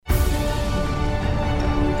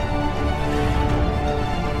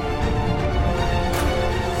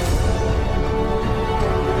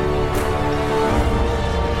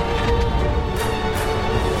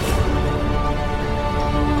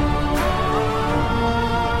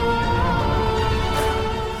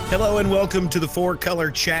Hello and welcome to the Four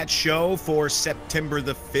Color Chat Show for September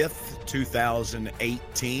the 5th,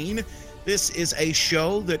 2018. This is a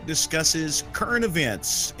show that discusses current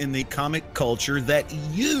events in the comic culture that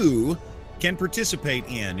you can participate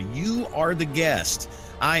in. You are the guest.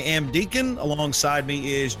 I am Deacon. Alongside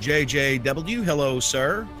me is JJW. Hello,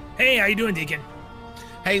 sir. Hey, how you doing, Deacon?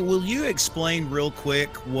 Hey, will you explain real quick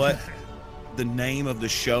what the name of the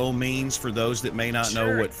show means for those that may not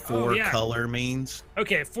know what four color means?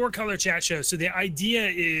 Okay, Four Color Chat Show. So the idea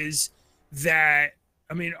is that,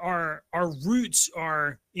 I mean, our roots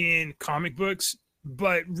are in comic books,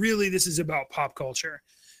 but really this is about pop culture.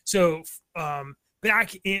 So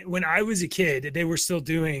when I was a kid, they were still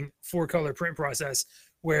doing 4-color print process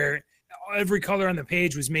where every color on the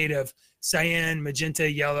page was made of cyan,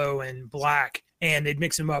 magenta, yellow, and black, and they'd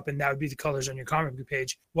mix them up, and that would be the colors on your comic book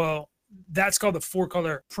page. Well, that's called the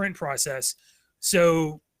 4-color print process.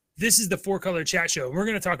 So this is the 4-color chat show. We're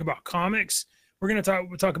going to talk about comics. We'll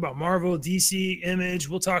talk about Marvel, DC, Image.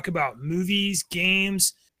 We'll talk about movies,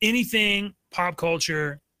 games, anything pop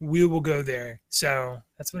culture. We will go there. So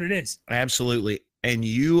that's what it is. Absolutely. And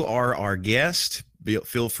you are our guest.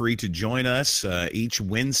 Feel free to join us each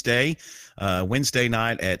Wednesday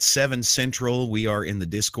night at 7 Central. We are in the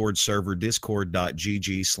Discord server,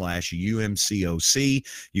 discord.gg/UMCOC.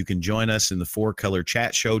 You can join us in the 4-Color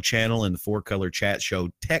Chat Show channel and the 4-Color Chat Show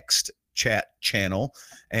text chat channel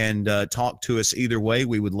and talk to us either way.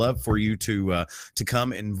 We would love for you to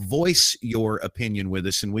come and voice your opinion with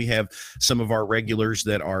us. And we have some of our regulars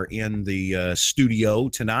that are in the studio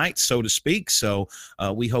tonight, so to speak. So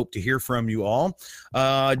we hope to hear from you all.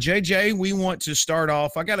 JJ, we want to start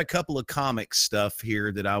off. I got a couple of comic stuff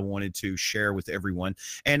here that I wanted to share with everyone.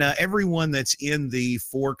 And everyone that's in the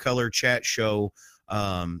 4-Color Chat Show,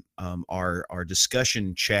 our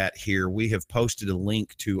discussion chat here, we have posted a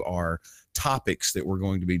link to our topics that we're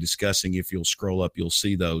going to be discussing. If you'll scroll up, you'll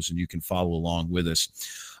see those and you can follow along with us.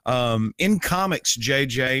 In comics,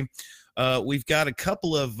 JJ, we've got a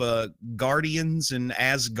couple of Guardians and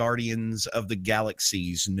Asgardians of the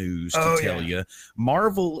Galaxies news to tell you.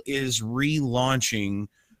 Marvel is relaunching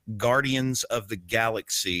Guardians of the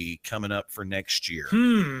Galaxy coming up for next year.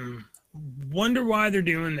 Wonder why they're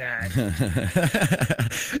doing that.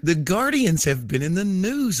 The Guardians have been in the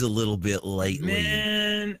news a little bit lately.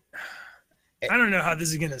 Man, I don't know how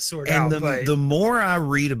this is going to sort out. And the more I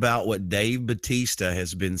read about what Dave Bautista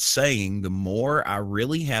has been saying, the more I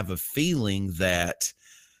really have a feeling that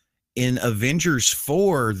in Avengers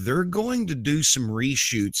 4, they're going to do some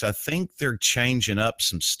reshoots. I think they're changing up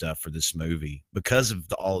some stuff for this movie because of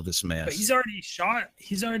all of this mess. But he's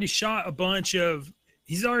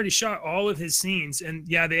already shot all of his scenes, and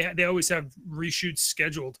yeah, they always have reshoots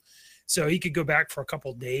scheduled, so he could go back for a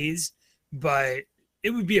couple days, but it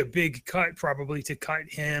would be a big cut probably to cut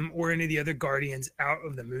him or any of the other Guardians out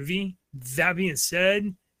of the movie. That being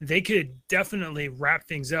said, they could definitely wrap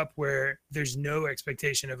things up where there's no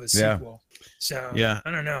expectation of a sequel. So I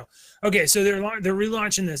don't know. Okay, so they're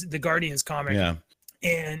relaunching the Guardians comic. Yeah.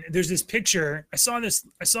 And there's this picture. I saw this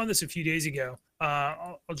a few days ago.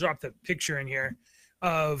 I'll drop the picture in here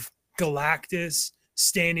of Galactus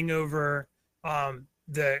standing over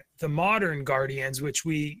the modern Guardians, which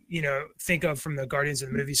we think of from the Guardians of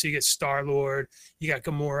the movie. So you get Star-Lord, you got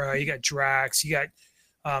Gamora, you got Drax, you got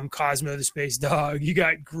Cosmo the space dog, you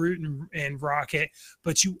got Groot and Rocket,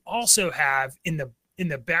 but you also have in the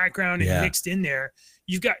background and mixed in there,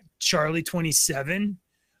 you've got Charlie 27,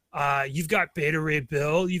 you've got Beta Ray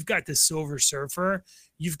Bill, you've got the Silver Surfer,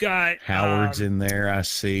 you've got Howard's in there. I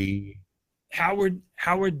see Howard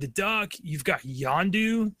the Duck, you've got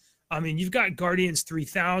Yondu. I mean, you've got Guardians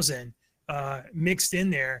 3000 mixed in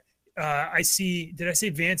there. I see, did I say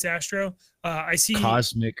Vance Astro? I see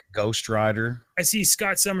Cosmic Ghost Rider. I see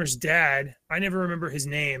Scott Summers' dad. I never remember his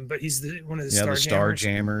name, but he's one of the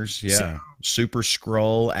Starjammers. Yeah. So, Super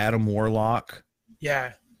Skrull, Adam Warlock.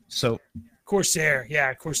 Yeah. So Corsair.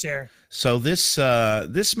 Yeah, Corsair. So this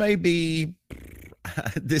may be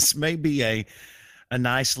a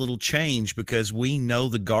nice little change because we know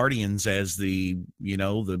the Guardians as the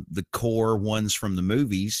core ones from the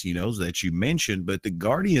movies, that you mentioned, but the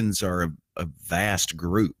Guardians are a vast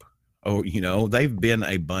group. Oh, they've been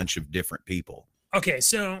a bunch of different people. Okay,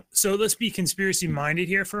 so let's be conspiracy minded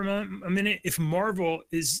here for a minute. If Marvel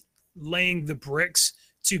is laying the bricks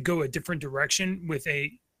to go a different direction with a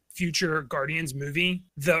future Guardians movie,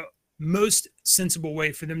 the most sensible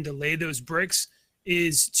way for them to lay those bricks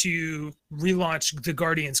is to relaunch the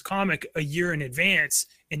Guardians comic a year in advance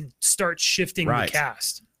and start shifting the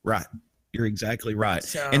cast. Right. You're exactly right.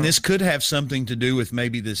 So, and this could have something to do with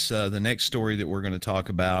maybe this the next story that we're going to talk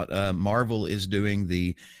about. Marvel is doing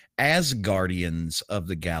the as Guardians of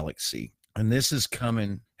the Galaxy. And this is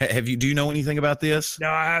coming. Do you know anything about this? No,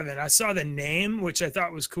 I haven't. I saw the name, which I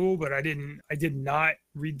thought was cool, but I did not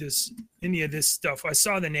read any of this stuff. I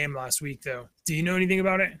saw the name last week though. Do you know anything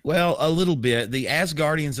about it? Well, a little bit. The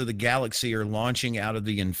Asgardians of the Galaxy are launching out of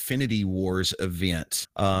the Infinity Wars event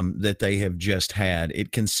that they have just had.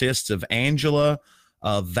 It consists of Angela,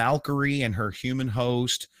 Valkyrie and her human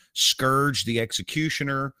host, Scourge the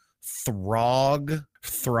Executioner, Throg,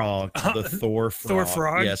 the Thor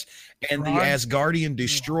frog, yes, and the Asgardian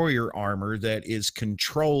destroyer armor that is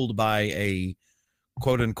controlled by a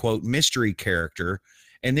quote-unquote mystery character.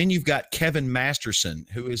 And then you've got Kevin Masterson,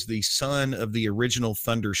 who is the son of the original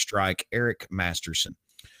Thunderstrike, Eric Masterson.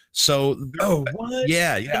 So, what?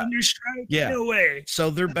 Yeah. Thunderstrike? Yeah. No way. So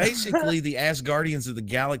they're basically the Asgardians of the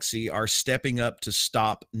Galaxy are stepping up to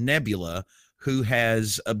stop Nebula, who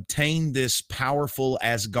has obtained this powerful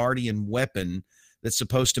Asgardian weapon that's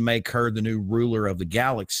supposed to make her the new ruler of the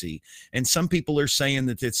galaxy. And some people are saying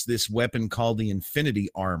that it's this weapon called the Infinity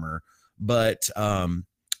Armor. But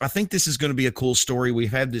I think this is going to be a cool story.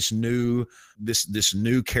 We've had this new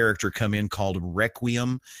character come in called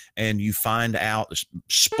Requiem, and you find out,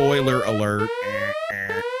 spoiler alert,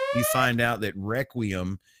 you find out that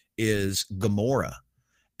Requiem is Gamora.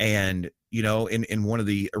 And, you know, in one of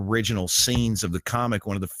the original scenes of the comic,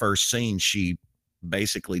 one of the first scenes, she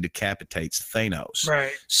basically decapitates Thanos.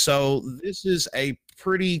 Right. So this is a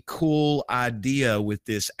pretty cool idea with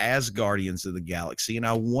this Asgardians of the Galaxy. And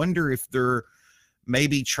I wonder if they're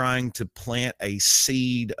maybe trying to plant a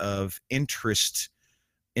seed of interest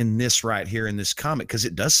in this right here in this comic, because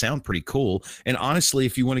it does sound pretty cool. And honestly,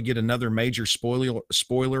 if you want to get another major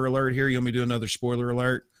spoiler alert here, you want me to do another spoiler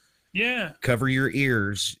alert? Yeah. Cover your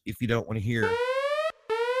ears if you don't want to hear.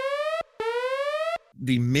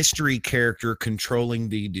 The mystery character controlling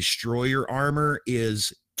the destroyer armor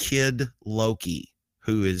is Kid Loki,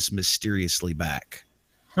 who is mysteriously back.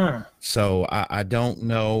 Huh. So I don't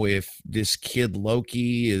know if this Kid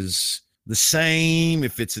Loki is the same,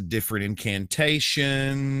 if it's a different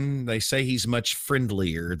incantation. They say he's much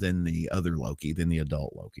friendlier than the other Loki, than the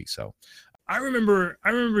adult Loki. So I remember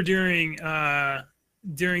during the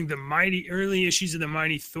early issues of the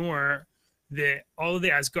Mighty Thor that all of the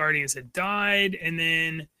Asgardians had died, and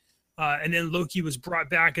then Loki was brought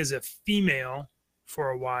back as a female for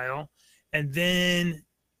a while, and I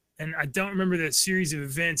don't remember the series of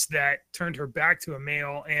events that turned her back to a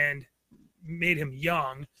male and made him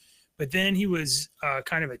young, but then he was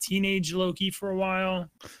kind of a teenage Loki for a while.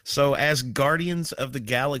 So as Guardians of the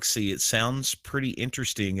Galaxy, it sounds pretty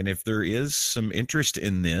interesting, and if there is some interest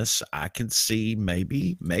in this, I can see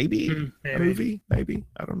maybe a movie, maybe,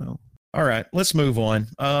 I don't know. All right, let's move on.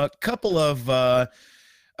 A couple of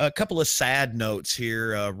sad notes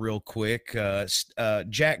here, real quick.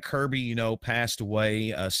 Jack Kirby, passed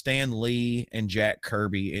away. Stan Lee and Jack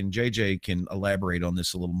Kirby, and JJ can elaborate on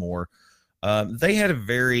this a little more. They had a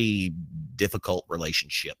very difficult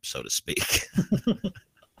relationship, so to speak.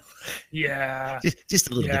 Yeah, just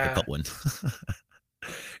a little difficult one.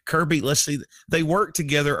 Kirby, let's see. They worked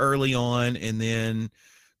together early on, and then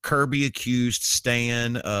Kirby accused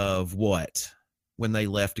Stan of what when they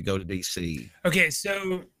left to go to DC? Okay,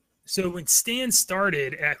 so when Stan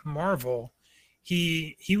started at Marvel,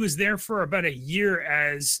 he was there for about a year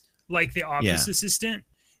as like the office assistant,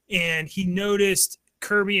 and he noticed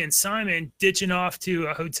Kirby and Simon ditching off to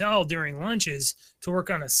a hotel during lunches to work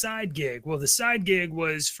on a side gig. Well, the side gig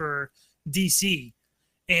was for DC,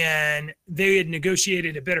 and they had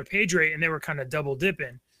negotiated a better page rate, and they were kind of double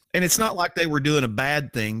dipping. And it's not like they were doing a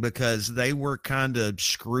bad thing, because they were kind of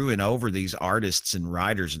screwing over these artists and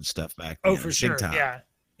writers and stuff back then. Oh, for sure.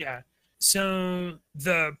 Yeah. So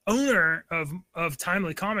the owner of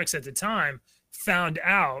Timely Comics at the time found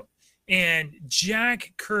out, and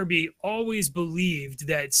Jack Kirby always believed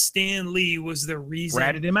that Stan Lee was the reason.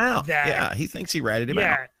 Ratted him out. Yeah, he thinks he ratted him out.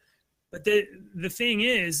 Yeah. But the thing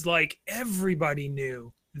is, like, everybody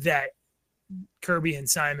knew that Kirby and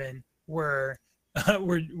Simon were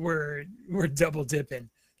double dipping.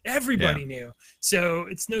 Everybody knew. So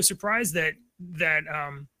it's no surprise that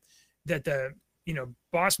the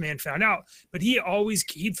boss man found out. But he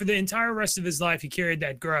for the entire rest of his life, he carried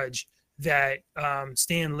that grudge that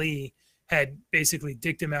Stan Lee had basically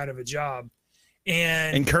dicked him out of a job.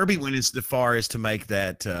 And Kirby went as far as to make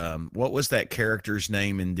that what was that character's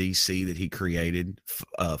name in DC that he created?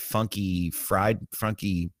 Funky Flashman.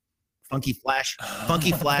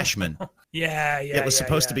 Yeah. It was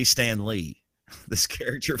supposed to be Stan Lee, this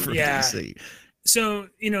character from DC. So,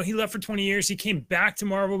 he left for 20 years. He came back to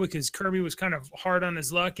Marvel because Kirby was kind of hard on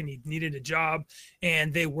his luck and he needed a job.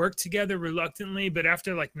 And they worked together reluctantly. But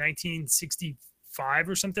after like 1965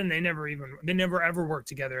 or something, they never ever worked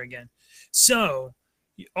together again. So,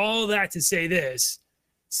 all that to say this,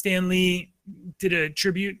 Stan Lee did a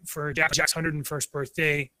tribute for Jack's 101st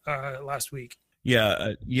birthday last week.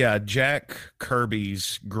 Yeah. Jack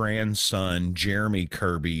Kirby's grandson, Jeremy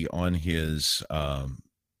Kirby, on his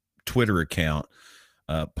Twitter account,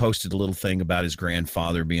 posted a little thing about his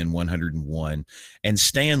grandfather being 101. And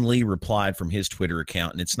Stan Lee replied from his Twitter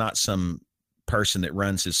account, and it's not some person that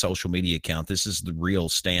runs his social media account. This is the real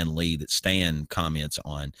Stan Lee that Stan comments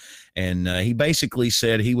on. And he basically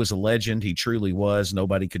said he was a legend. He truly was.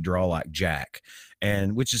 Nobody could draw like Jack,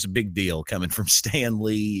 and which is a big deal coming from Stan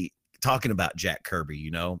Lee talking about Jack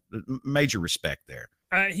Kirby, major respect there.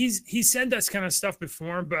 He said that kind of stuff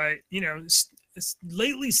before, but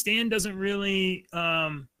lately Stan doesn't really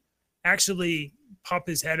actually pop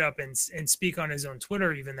his head up and speak on his own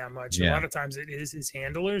Twitter even that much. Yeah. A lot of times it is his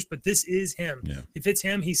handlers, but this is him. Yeah. If it's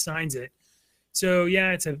him, he signs it. So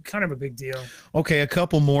yeah, it's a kind of a big deal. Okay, a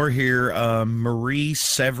couple more here. Marie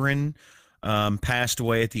Severin passed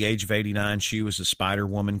away at the age of 89. She was a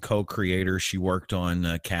Spider-Woman co-creator. She worked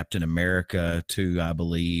on Captain America too, I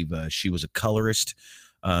believe. She was a colorist.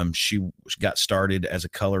 She got started as a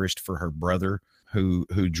colorist for her brother who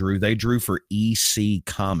drew. They drew for EC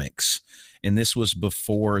Comics, and this was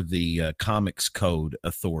before the Comics Code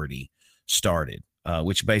Authority started,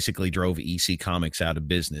 which basically drove EC Comics out of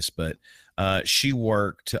business. But she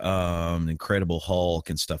worked Incredible Hulk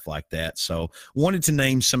and stuff like that. So wanted to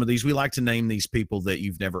name some of these. We like to name these people that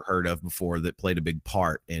you've never heard of before that played a big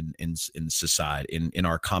part in society, in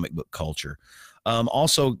our comic book culture.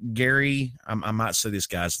 Also, Gary, I might say this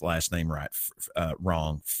guy's last name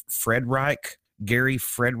wrong. Friedreich, Gary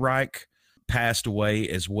Friedreich, passed away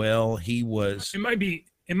as well. He was. It might be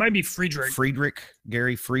Friedrich.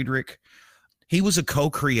 Gary Friedrich. He was a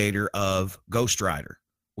co-creator of Ghost Rider,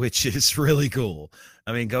 which is really cool.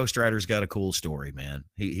 I mean, Ghost Rider's got a cool story, man.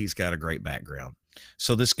 He's got a great background.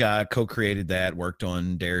 So this guy co-created that, worked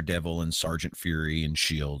on Daredevil and Sergeant Fury and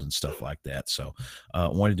S.H.I.E.L.D. and stuff like that. So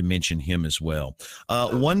wanted to mention him as well.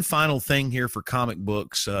 One final thing here for comic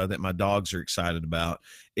books that my dogs are excited about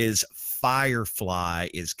is Firefly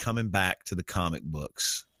is coming back to the comic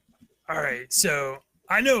books. All right. So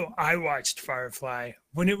I know I watched Firefly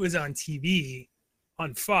when it was on TV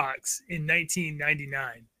on Fox in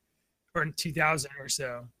 1999 or in 2000 or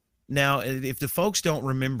so. Now, if the folks don't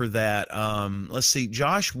remember that, let's see,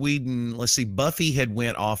 Josh Whedon, Buffy had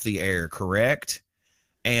went off the air, correct?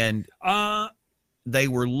 And they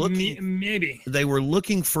were looking, they were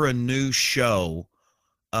looking for a new show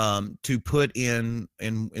to put in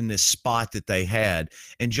this spot that they had.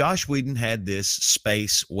 And Josh Whedon had this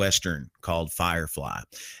space Western called Firefly,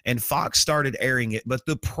 and Fox started airing it. But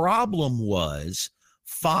the problem was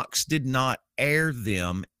Fox did not air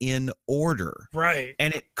them in order. Right.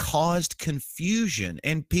 And it caused confusion,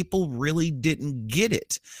 and people really didn't get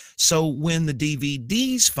it. So when the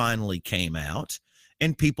DVDs finally came out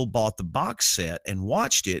and people bought the box set and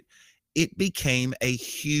watched it, it became a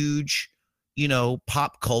huge,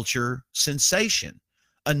 pop culture sensation.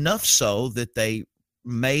 Enough so that they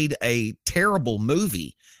made a terrible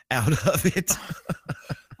movie out of it.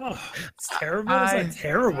 Oh, it's terrible. It's not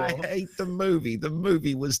terrible. I hate the movie. The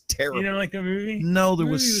movie was terrible. You don't like the movie? No, there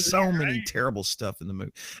was so many terrible stuff in the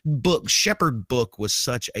movie. Shepherd Book was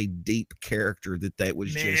such a deep character that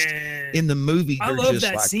was just in the movie. I love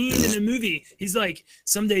that scene in the movie. He's like,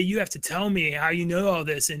 someday you have to tell me how you know all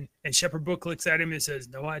this. And Shepherd Book looks at him and says,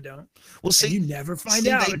 no, I don't. Well, see, and you never find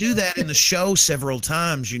out. They do that in the show several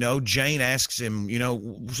times. Jane asks him,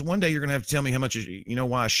 one day you're going to have to tell me how much,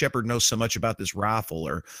 why Shepherd knows so much about this rifle,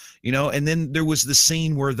 or, and then there was the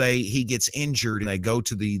scene where he gets injured and they go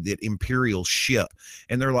to the Imperial ship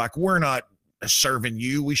and they're like, we're not serving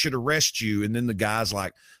you. We should arrest you. And then the guy's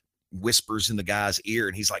like, whispers in the guy's ear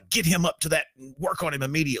and he's like, get him up to that, work on him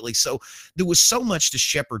immediately. So there was so much to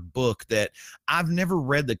Shepherd Book that I've never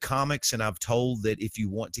read the comics, and I've told that if you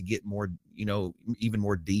want to get more, even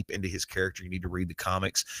more deep into his character, you need to read the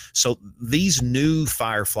comics. So these new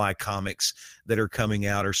Firefly comics that are coming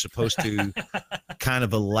out are supposed to kind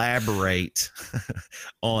of elaborate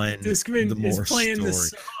on the more story.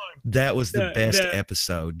 That was the best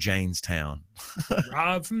episode, Janestown.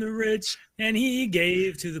 Robbed from the rich, and he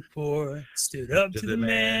gave to the poor. Stood up to the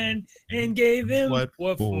man, and gave him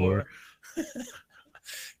what for.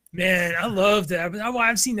 Man, I love that.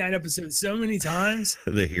 I've seen that episode so many times.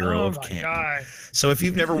 The Hero of Canton. God. So if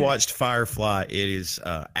you've never watched Firefly, it is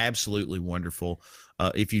absolutely wonderful.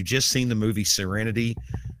 If you've just seen the movie Serenity,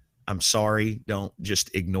 I'm sorry, don't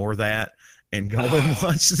just ignore that and go and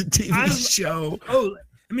watch the TV show. Oh,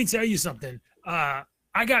 let me tell you something. I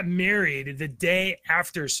got married the day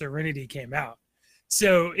after Serenity came out.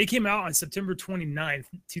 So it came out on September 29th,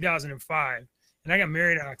 2005, and I got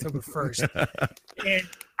married on October 1st. And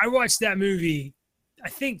I watched that movie, I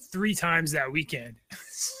think 3 times that weekend.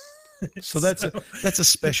 So that's a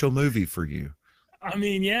special movie for you. I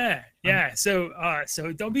mean, yeah. So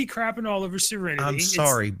don't be crapping all over Serenity. I'm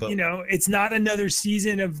sorry, but it's not another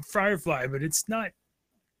season of Firefly, but it's not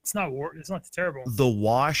terrible. The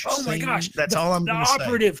wash. Oh my gosh, that's all I'm going to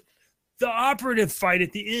say. The operative fight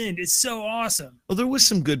at the end is so awesome. Well, there was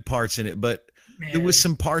some good parts in it, but there was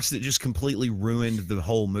some parts that just completely ruined the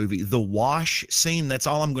whole movie. The wash scene, that's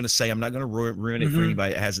all I'm going to say. I'm not going to ruin it for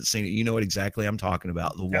anybody that hasn't seen it. You know what exactly I'm talking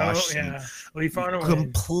about. The wash scene.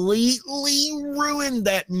 Completely ruined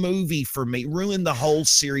that movie for me. Ruined the whole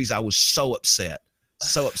series. I was so upset. I'm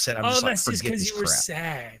just that's just because you were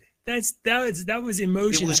sad. That was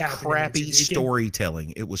emotion. It was crappy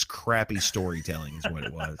storytelling. It was crappy storytelling is what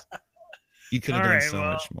it was. You could have done so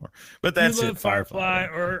much more. But that's it. Firefly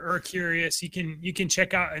or Curious. You can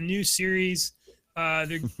check out a new series.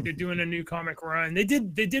 They're doing a new comic run. They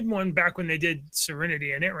did one back when they did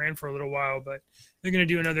Serenity, and it ran for a little while, but they're gonna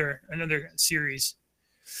do another series.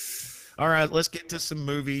 All right, let's get to some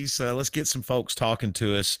movies. Let's get some folks talking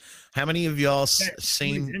to us. How many of y'all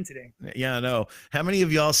seen today? Yeah, I know. How many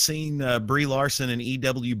of y'all seen Brie Larson and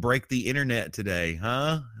EW break the internet today?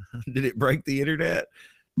 Huh? Did it break the internet?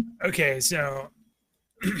 Okay, so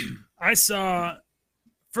I saw.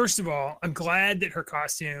 First of all, I'm glad that her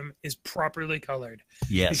costume is properly colored.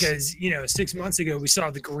 Yes. Because 6 months ago we saw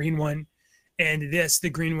the green one, and the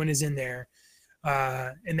green one is in there,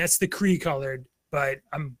 and that's the Kree colored. But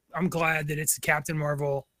I'm glad that it's the Captain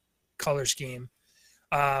Marvel color scheme.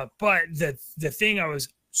 But the thing I was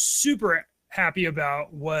super happy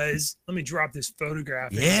about was, let me drop this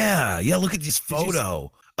photograph. Yeah, look at this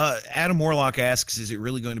photo. Adam Warlock asks, is it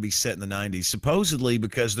really going to be set in the 90s? Supposedly,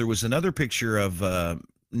 because there was another picture of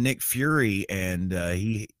Nick Fury, and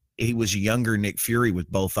he was a younger Nick Fury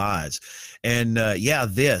with both eyes. And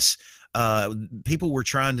people were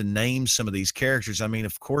trying to name some of these characters. I mean,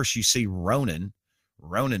 of course, you see Ronan.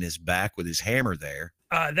 Ronan is back with his hammer there.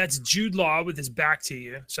 That's Jude Law with his back to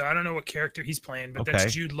you. So I don't know what character he's playing, but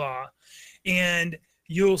that's Jude Law. And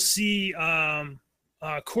you'll see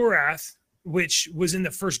Korath, which was in the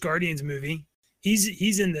first Guardians movie.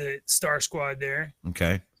 He's in the Star Squad there.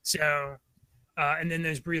 Okay. So, and then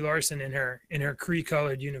there's Brie Larson in her Kree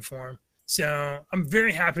colored uniform. So I'm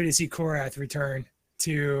very happy to see Korath return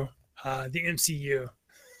to the MCU.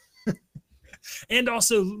 And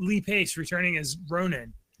also Lee Pace returning as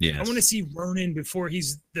Ronan. Yes. I want to see Ronan before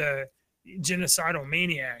he's the genocidal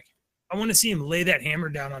maniac. I want to see him lay that hammer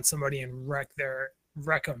down on somebody and wreck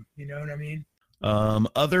them. You know what I mean?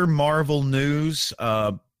 Other Marvel news,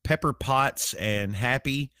 Pepper Potts and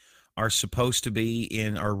Happy are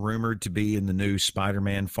rumored to be in the new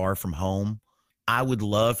Spider-Man Far From Home. I would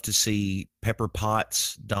love to see Pepper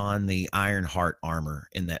Potts don the Ironheart armor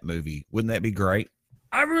in that movie. Wouldn't that be great?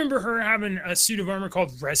 I remember her having a suit of armor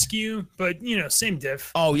called Rescue, but same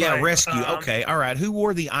diff. Oh yeah, Rescue. Okay, all right. Who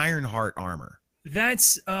wore the Ironheart armor?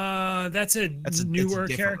 That's a newer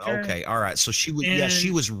character. Okay, all right. So she was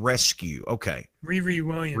she was Rescue. Okay. Riri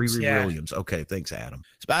Williams. Williams. Okay, thanks, Adam.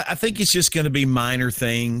 So I think it's just going to be minor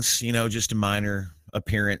things, just a minor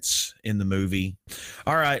appearance in the movie.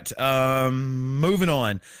 All right, moving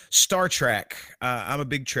on. Star Trek. I'm a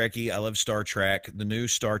big Trekkie. I love Star Trek. The new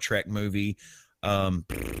Star Trek movie. Did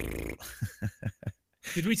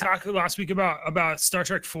we talk last week about Star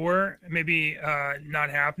Trek 4 maybe not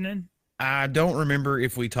happening? I don't remember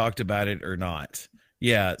if we talked about it or not.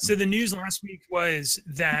 Yeah. So the news last week was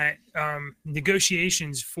that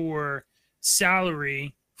negotiations for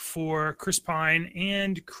salary for Chris Pine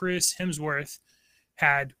and Chris Hemsworth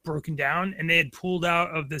had broken down, and they had pulled out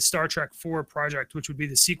of the Star Trek 4 project, which would be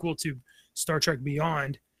the sequel to Star Trek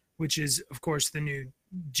Beyond, which is, of course, the new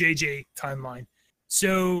JJ timeline.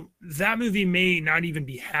 So that movie may not even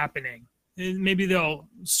be happening. Maybe they'll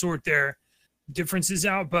sort their differences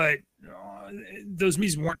out, but those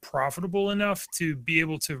movies weren't profitable enough to be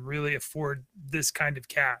able to really afford this kind of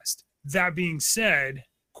cast. That being said,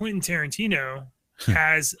 Quentin Tarantino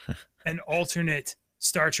has an alternate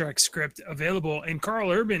Star Trek script available, and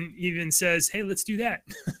Carl Urban even says, hey, let's do that.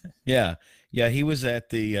 Yeah, he was at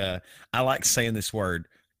the I like saying this word,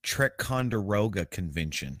 Trekconderoga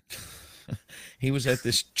convention. He was at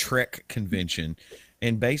this Trek convention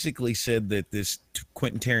and basically said that this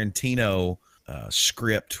Quentin Tarantino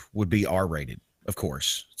script would be R-rated. Of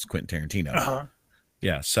course, it's Quentin Tarantino. Uh-huh.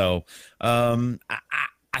 Yeah. So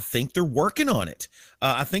I think they're working on it.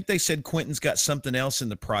 I think they said Quentin's got something else in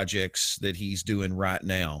the projects that he's doing right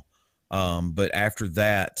now. But after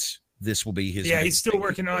that, this will be his. Yeah, he's still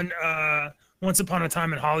working on Once Upon a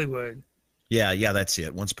Time in Hollywood. Yeah, that's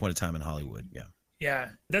it. Once Upon a Time in Hollywood. Yeah. Yeah,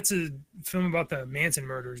 that's a film about the Manson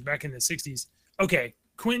murders back in the 60s. Okay,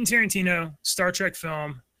 Quentin Tarantino, Star Trek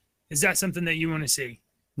film. Is that something that you want to see?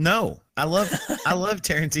 No, I love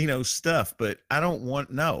Tarantino's stuff, but I don't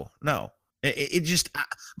want no. It just,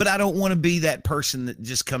 but I don't want to be that person that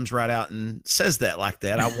just comes right out and says that like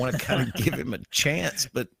that. I want to kind of give him a chance,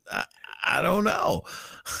 but I don't know.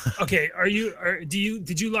 Okay,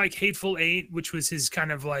 did you like Hateful Eight, which was his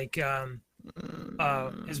kind of like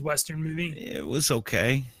his Western movie? It was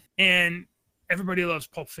okay. And everybody loves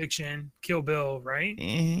Pulp Fiction, Kill Bill, right?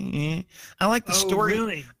 I like the story.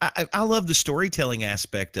 Really? I love the storytelling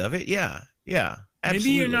aspect of it. Yeah.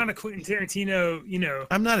 Absolutely. Maybe you're not a Quentin Tarantino,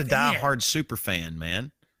 I'm not a diehard super fan,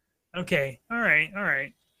 man. Okay. All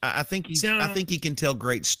right. I think he can tell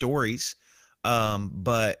great stories.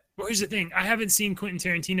 But well, here's the thing. I haven't seen Quentin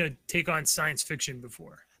Tarantino take on science fiction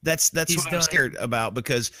before. That's what I'm scared about,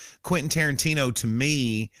 because Quentin Tarantino to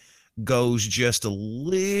me goes just a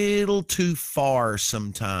little too far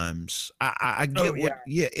sometimes. I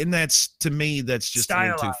get and that's, to me, that's just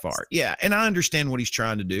stylized. A little too far. Yeah, and I understand what he's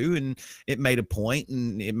trying to do, and it made a point,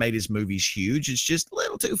 and it made his movies huge. It's just a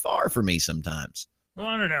little too far for me sometimes. Well,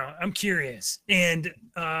 I don't know. I'm curious, and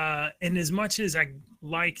as much as I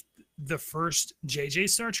like the first JJ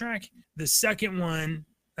Star Trek, the second one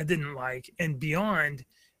I didn't like, and Beyond,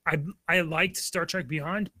 I liked Star Trek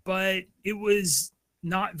Beyond, but it was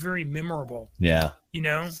not very memorable. Yeah.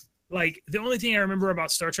 Like the only thing I remember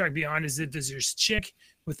about Star Trek Beyond is that there's this chick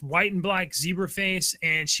with white and black zebra face,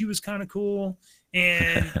 and she was kind of cool.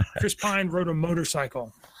 And Chris Pine rode a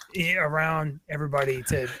motorcycle around everybody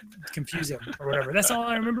to confuse him or whatever. That's all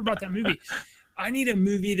I remember about that movie. I need a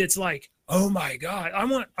movie that's like, oh my God, I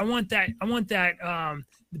want that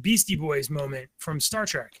the Beastie Boys moment from Star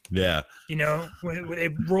Trek. Yeah. When they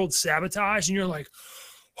rolled Sabotage, and you're like,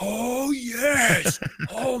 oh yes,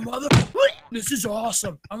 oh mother, this is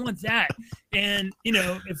awesome. I want that. And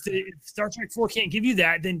if Star Trek 4 can't give you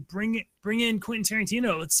that, then bring in Quentin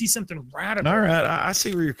Tarantino. Let's see something radical. All right, I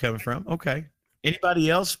see where you're coming from. Okay. Anybody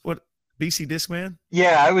else? What, BC Discman?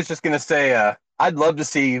 Yeah, I was just gonna say, I'd love to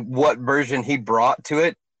see what version he brought to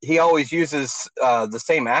it. He always uses the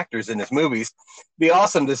same actors in his movies. Be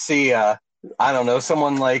awesome to see. I don't know,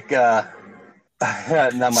 someone like Steve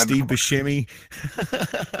Buscemi.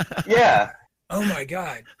 Yeah. Oh my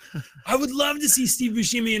God, I would love to see Steve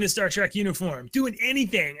Buscemi in a Star Trek uniform doing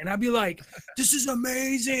anything, and I'd be like, "This is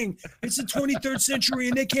amazing! It's the 23rd century,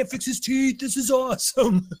 and they can't fix his teeth. This is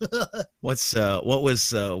awesome." What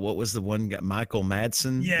was the one guy, Michael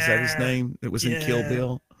Madsen? Yeah. Is that his name? It was in Kill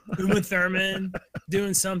Bill. Uma Thurman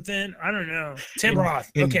doing something. I don't know. Tim Roth.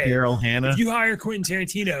 Okay. Daryl Hannah. If you hire Quentin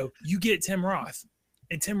Tarantino, you get Tim Roth.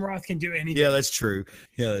 And Tim Roth can do anything. Yeah, that's true.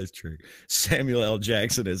 Samuel L.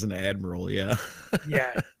 Jackson as an admiral. Yeah.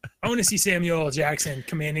 Yeah. I want to see Samuel L. Jackson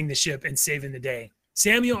commanding the ship and saving the day.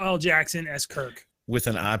 Samuel L. Jackson as Kirk. With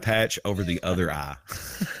an eye patch over the other eye.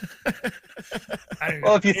 I don't know.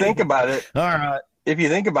 Well, if you think about it. All right. If you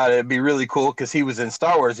think about it, it'd be really cool because he was in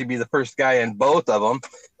Star Wars. He'd be the first guy in both of them.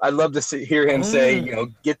 I'd love to hear him say,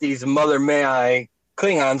 get these Mother May I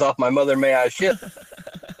Klingons off my Mother May I ship.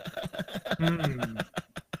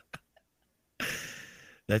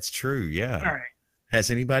 That's true. Yeah. All right. Has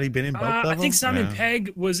anybody been in both of them? I think Simon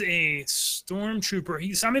Pegg was a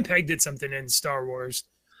stormtrooper. Simon Pegg did something in Star Wars.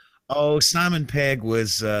 Oh, Simon Pegg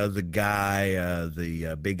was the guy,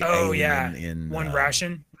 the big alien in One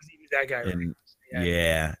Ration. He was that guy.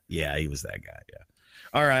 Right? Yeah, he was that guy. Yeah.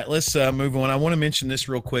 All right, let's move on. I want to mention this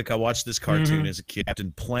real quick. I watched this cartoon as a kid,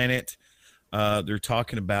 Captain Planet. They're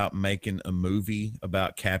talking about making a movie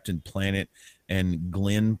about Captain Planet, and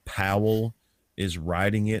Glenn Powell is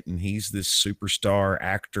writing it, and he's this superstar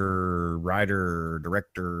actor, writer,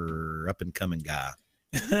 director, up and coming guy.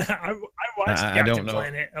 I watched Captain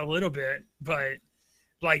Planet a little bit, but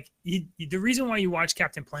like the reason why you watch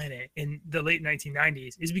Captain Planet in the late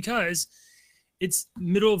 1990s is because it's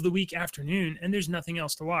middle of the week afternoon and there's nothing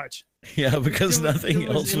else to watch. Yeah, because nothing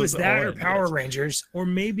else was that on. Or Power Rangers, or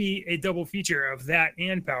maybe a double feature of that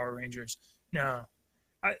and Power Rangers. No,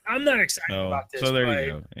 I'm not excited about this. So there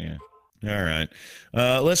you go. Yeah. All right.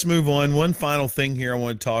 Let's move on. One final thing here I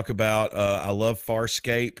want to talk about. I love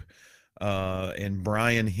Farscape. and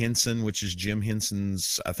Brian Henson, which is Jim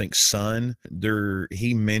Henson's, I think, son.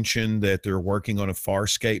 He mentioned that they're working on a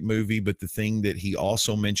Farscape movie, but the thing that he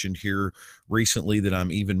also mentioned here recently that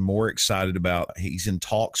I'm even more excited about, he's in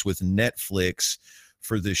talks with Netflix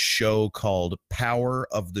for this show called Power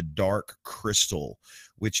of the Dark Crystal,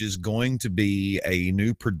 which is going to be a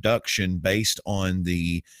new production based on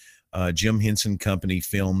the Jim Henson Company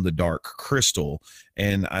film The Dark Crystal.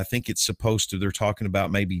 And I think it's supposed to, they're talking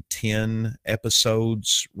about maybe 10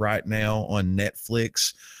 episodes right now on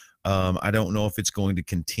Netflix. I don't know if it's going to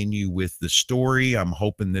continue with the story. I'm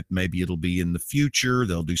hoping that maybe it'll be in the future.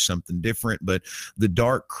 They'll do something different. But The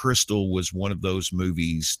Dark Crystal was one of those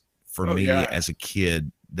movies for me as a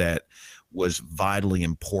kid that was vitally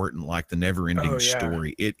important, like the never-ending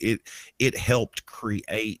story. It helped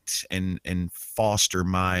create and foster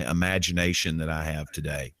my imagination that I have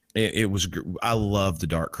today. I love The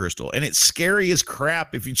Dark Crystal, and it's scary as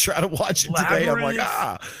crap if you try to watch it today. I'm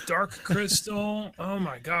like, Dark Crystal. Oh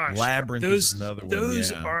my gosh, Labyrinth is another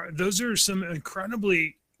one. Those are some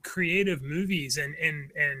incredibly creative movies and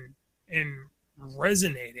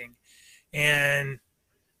resonating,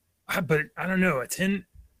 but I don't know,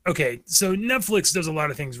 okay, so Netflix does a lot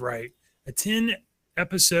of things right. A 10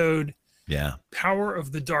 episode Power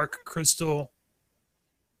of the Dark Crystal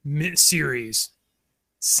series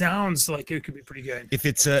sounds like it could be pretty good. If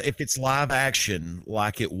it's live action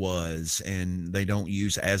like it was, and they don't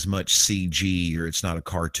use as much CG, or it's not a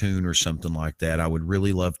cartoon or something like that, I would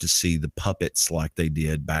really love to see the puppets like they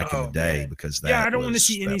did back in the day, man. Because I don't want to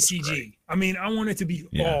see any CG. Great. I mean, I want it to be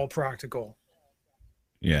all practical.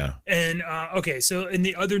 Yeah. And okay, so and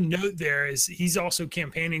the other note there is he's also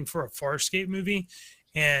campaigning for a Farscape movie,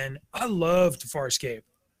 and I loved Farscape.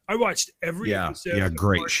 I watched every episode. Yeah,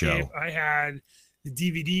 great Farscape. show. I had the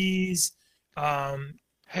DVDs.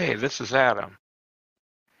 Hey, this is Adam.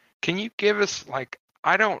 Can you give us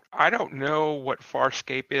I don't know what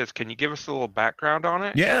Farscape is. Can you give us a little background on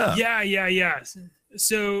it? Yeah.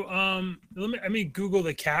 So let me Google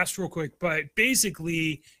the cast real quick, but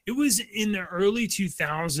basically it was in the early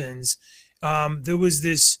 2000s. There was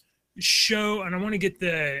this show, and I want to get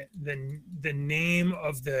the name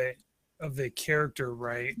of the character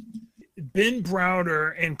right. Ben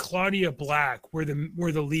Browder and Claudia Black were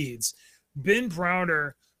the leads. Ben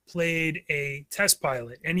Browder played a test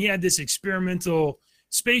pilot, and he had this experimental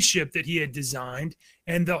spaceship that he had designed,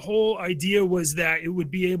 and the whole idea was that it would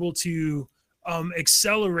be able to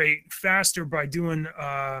accelerate faster by doing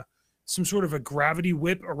some sort of a gravity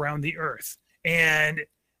whip around the Earth. And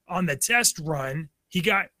on the test run, he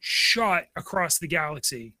got shot across the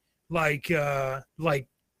galaxy, like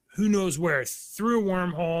who knows where, through a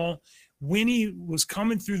wormhole. When he was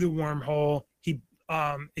coming through the wormhole, he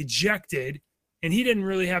ejected, and he didn't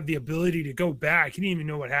really have the ability to go back. He didn't even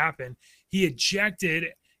know what happened. He ejected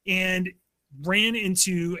and ran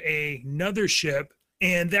into another ship,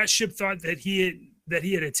 and that ship thought that he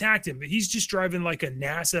had attacked him, but he's just driving like a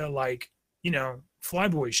NASA,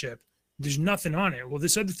 flyboy ship. There's nothing on it. Well,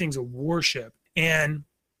 this other thing's a warship, and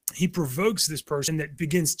he provokes this person that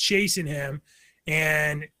begins chasing him,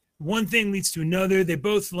 and one thing leads to another. They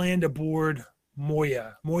both land aboard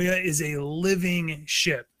Moya. Moya is a living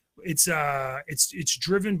ship. It's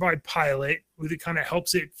driven by Pilot, who kind of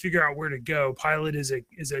helps it figure out where to go. Pilot is a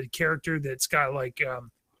character that's got lots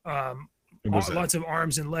of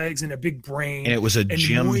arms and legs and a big brain. And it was a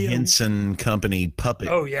Jim Henson Company puppet.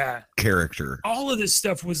 Character. All of this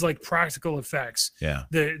stuff was like practical effects. Yeah.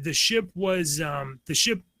 The ship was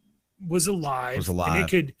alive.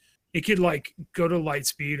 And it could like go to light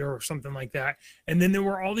speed or something like that. And then there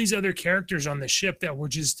were all these other characters on the ship that were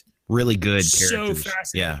just really good characters. So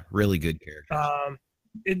fascinating. Yeah, really good characters.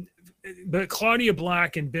 But Claudia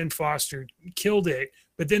Black and Ben Foster killed it.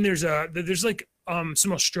 But then there's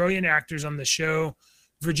some Australian actors on the show.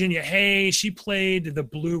 Virginia Hay, she played the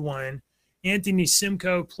blue one. Anthony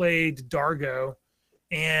Simcoe played Dargo,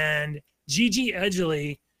 and Gigi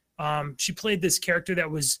Edgley, she played this character that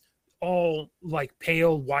was all like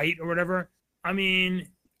pale white or whatever. I mean,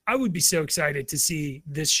 I would be so excited to see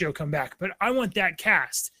this show come back, but I want that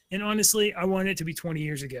cast. And honestly, I want it to be 20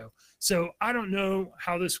 years ago. So I don't know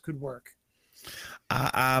how this could work.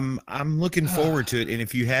 I'm looking forward to it. And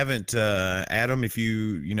if you haven't, Adam, if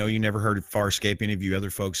you never heard of Farscape, any of you other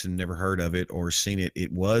folks have never heard of it or seen it,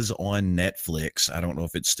 it was on Netflix. I don't know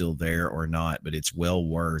if it's still there or not, but it's well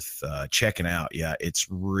worth checking out. Yeah, it's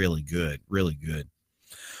really good. Really good.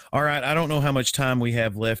 All right. I don't know how much time we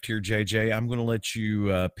have left here, JJ. I'm going to let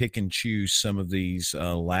you pick and choose some of these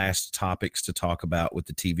last topics to talk about with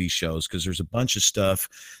the TV shows, because there's a bunch of stuff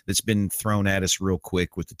that's been thrown at us real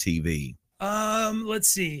quick with the TV. Let's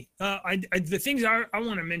see. The things I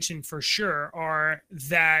want to mention for sure are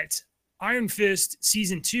that Iron Fist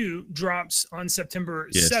season 2 drops on September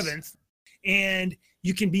 7th, and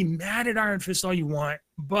you can be mad at Iron Fist all you want,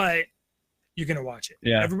 but you're gonna watch it.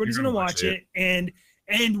 Yeah, everybody's gonna watch it, and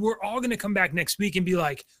we're all gonna come back next week and be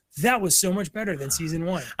like, that was so much better than season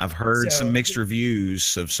 1. I've heard some mixed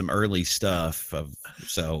reviews of some early stuff,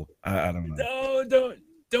 so I don't know. No,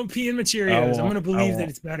 don't pee in my Cheerios. I'm gonna believe that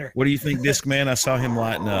it's better. What do you think, Discman? I saw him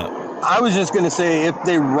lighting up. I was just gonna say, if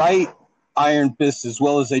they write Iron Fist as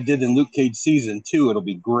well as they did in Luke Cage season 2, it'll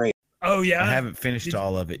be great. Oh yeah, I haven't finished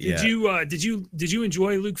all of it yet. Did you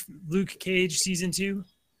enjoy Luke Cage season 2?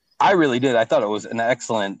 I really did. I thought it was an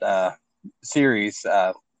excellent series.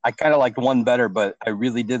 I kind of liked 1 better, but I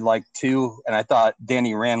really did like 2, and I thought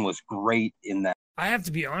Danny Rand was great in that. I have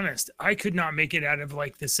to be honest. I could not make it out of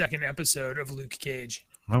like the second episode of Luke Cage.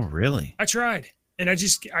 Oh, really? I tried, and I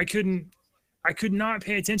could not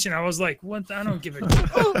pay attention. I was like, what? I don't give a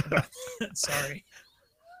about sorry.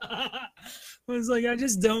 I was like, I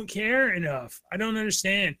just don't care enough. I don't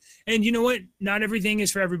understand. And you know what? Not everything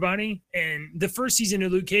is for everybody. And the first season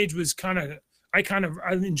of Luke Cage was I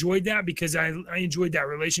enjoyed that because I enjoyed that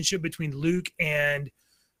relationship between Luke and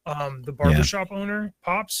the barbershop owner,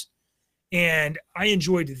 Pops. And I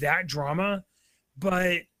enjoyed that drama.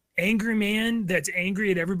 But angry man that's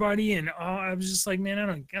angry at everybody, and I was just like, man, I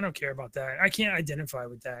don't care about that. I can't identify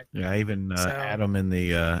with that. Yeah, even Adam in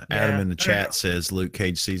the chat says Luke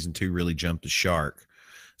Cage season 2 really jumped the shark.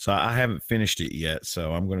 So I haven't finished it yet,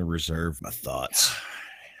 so I'm going to reserve my thoughts.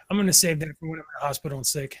 I'm going to save that for when I'm in the hospital and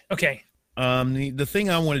sick. Okay. The thing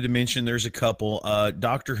I wanted to mention, there's a couple.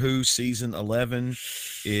 Doctor Who season 11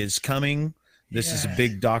 is coming. This is a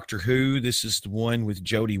big Doctor Who. This is the one with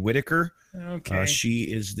Jodie Whittaker. Okay. She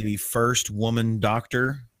is the first woman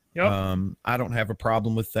doctor. Yep. I don't have a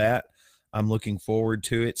problem with that. I'm looking forward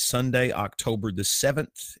to it. Sunday, October the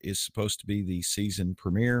 7th is supposed to be the season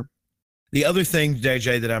premiere. The other thing,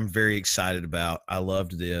 JJ, that I'm very excited about, I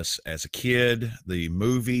loved this as a kid. The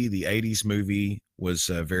movie, the 80s movie, was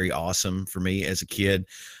very awesome for me as a kid.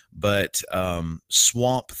 But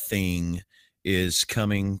Swamp Thing is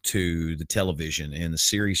coming to the television, and the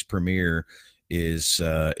series premiere is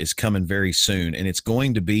coming very soon, and it's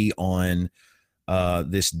going to be on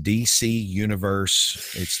this DC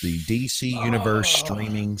Universe. It's the DC Universe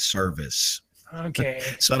streaming service. Okay.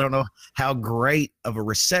 So I don't know how great of a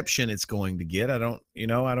reception it's going to get. I don't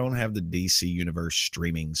have the DC Universe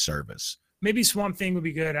streaming service. Maybe Swamp Thing would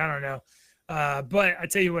be good. I don't know. But I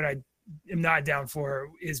tell you what, I am not down for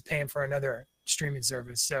is paying for another streaming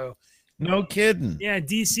service. So no kidding. Yeah,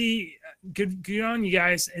 DC, good on you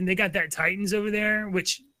guys. And they got that Titans over there,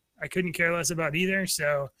 which I couldn't care less about either.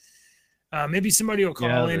 So maybe somebody will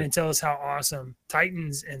call in and tell us how awesome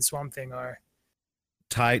Titans and Swamp Thing are.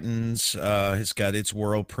 Titans has got its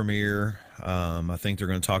world premiere. I think they're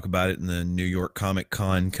going to talk about it in the New York Comic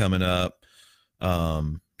Con coming up.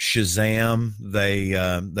 Shazam,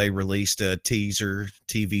 they released a teaser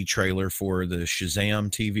TV trailer for the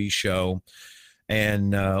Shazam TV show.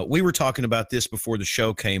 And we were talking about this before the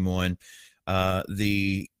show came on.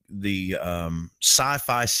 The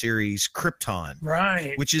sci-fi series Krypton,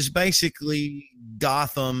 right? Which is basically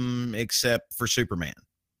Gotham except for Superman.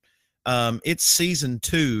 Its season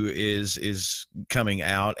 2 is coming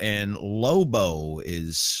out, and Lobo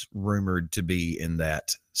is rumored to be in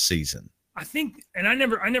that season. I think, and I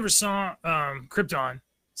never saw Krypton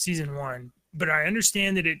season 1. But I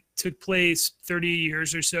understand that it took place 30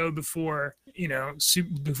 years or so before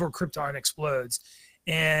Krypton explodes.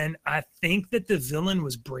 And I think that the villain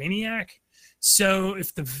was Brainiac. So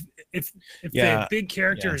if the big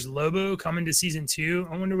character is Lobo coming to season 2,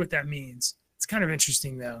 I wonder what that means. It's kind of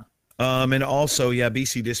interesting though. And also,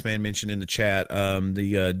 BC Disman mentioned in the chat,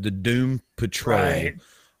 the Doom Patrol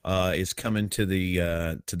is coming to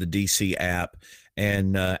the DC app,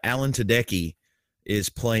 and Alan Tudyk is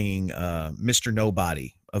playing Mr.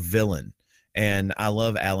 Nobody, a villain. And I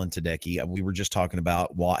love Alan Tudyk. We were just talking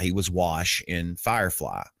about he was Wash in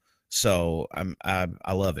Firefly. So I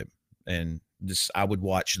love him. And I would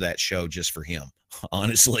watch that show just for him.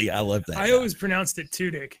 Honestly, I love that. I always pronounced it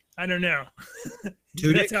Tudyk. I don't know.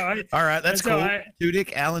 Tudyk? All right, that's cool.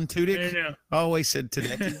 Tudyk, Alan Tudyk? I don't know. I always said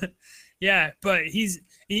Tudyk. Yeah, but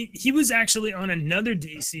he was actually on another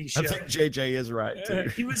DC show. I think JJ is right too.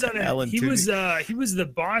 He was on he was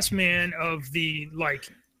the boss man of the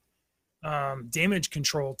damage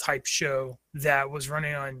control type show that was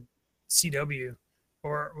running on CW,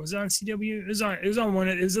 or was it on CW? It was on one.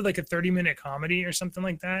 It was like a 30-minute comedy or something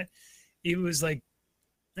like that. It was like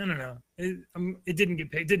I don't know. It didn't get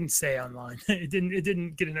paid. It didn't stay online. It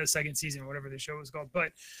didn't get another second season, whatever the show was called.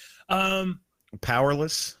 But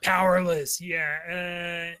Powerless.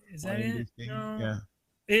 Yeah. Is that it? No.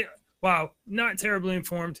 Yeah. Wow. Not terribly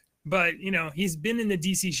informed, but he's been in the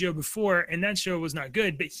DC show before, and that show was not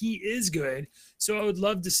good. But he is good, so I would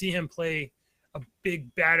love to see him play a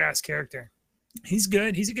big badass character. He's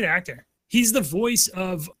good. He's a good actor. He's the voice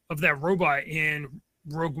of that robot in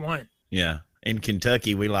Rogue One. Yeah. In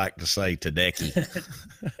Kentucky, we like to say Tedeki.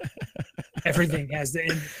 Everything has the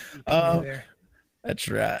end there. That's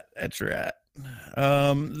right.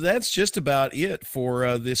 That's just about it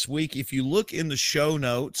for this week. If you look in the show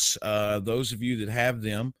notes, those of you that have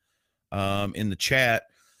them in the chat,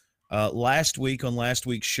 last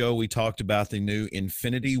week's show, we talked about the new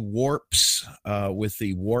Infinity Warps with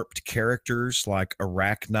the warped characters like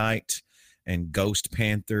Arachnite and Ghost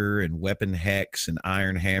Panther and Weapon Hex and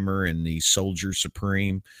Iron Hammer and the Soldier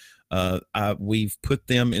Supreme. We've put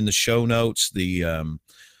them in the show notes.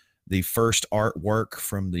 The first artwork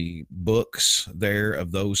from the books there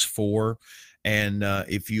of those four. And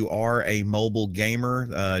if you are a mobile gamer,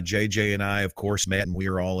 JJ and I, of course, met, and we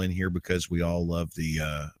are all in here because we all love the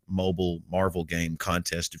mobile Marvel game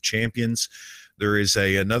Contest of Champions. There is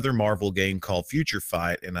another Marvel game called Future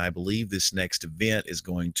Fight, and I believe this next event is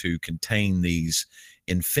going to contain these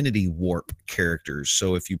Infinity Warp characters.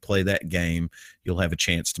 So if you play that game, you'll have a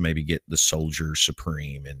chance to maybe get the Soldier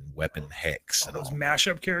Supreme and Weapon Hex. All those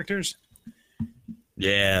mashup characters?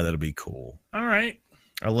 Yeah, that'll be cool. All right.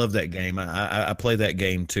 I love that game. I play that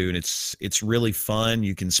game too, and it's really fun.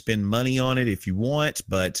 You can spend money on it if you want,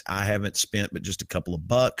 but I haven't spent but just a couple of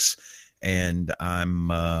bucks, and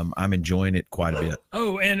I'm enjoying it quite a bit.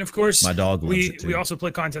 Oh, and of course, my dog loves it too. We also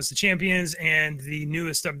play Contest of Champions, and the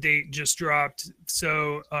newest update just dropped.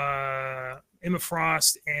 So Emma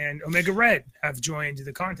Frost and Omega Red have joined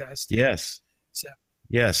the contest. Yes. So.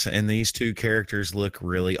 Yes, and these two characters look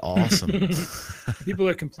really awesome. People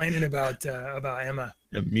are complaining about Emma.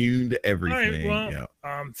 Immune to everything. All right,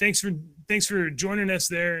 well, thanks for joining us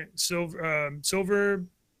there, Silver,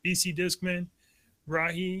 BC Discman,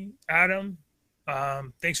 Rahi, Adam.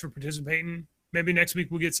 Thanks for participating. Maybe next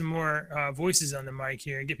week we'll get some more voices on the mic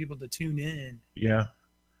here and get people to tune in. Yeah.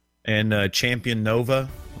 And Champion Nova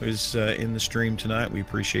was in the stream tonight. We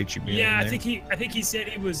appreciate you being there. I think he said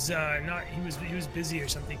he was not. He was busy or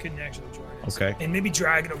something. He couldn't actually join us. Okay. And maybe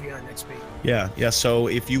Dragon will be on next week. Yeah. So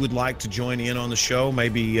if you would like to join in on the show,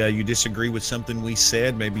 maybe you disagree with something we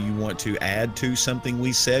said, maybe you want to add to something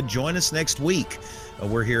we said, join us next week.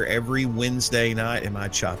 We're here every Wednesday night. Am I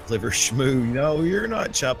chopped liver schmoo? No, you're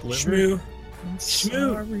not chopped liver.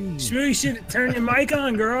 Schmoo, you should turn your mic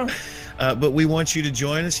on, girl. But we want you to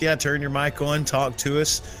join us. Yeah, turn your mic on, talk to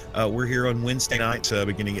us. We're here on Wednesday nights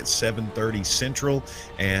beginning at 7:30 Central,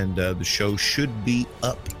 and the show should be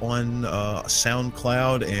up on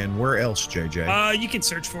SoundCloud. And where else, JJ? You can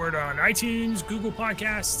search for it on iTunes, Google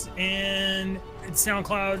Podcasts, and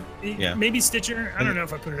SoundCloud. Yeah. Maybe Stitcher. I don't know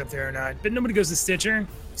if I put it up there or not, but nobody goes to Stitcher.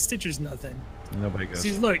 Stitcher's nothing. Nobody goes.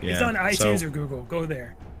 See, look, it's on iTunes or Google. Go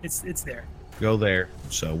there. It's there. Go there.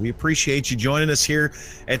 So we appreciate you joining us here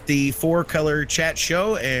at the Four Color Chat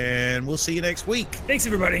Show, and we'll see you next week. Thanks,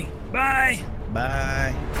 everybody. Bye.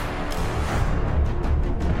 Bye.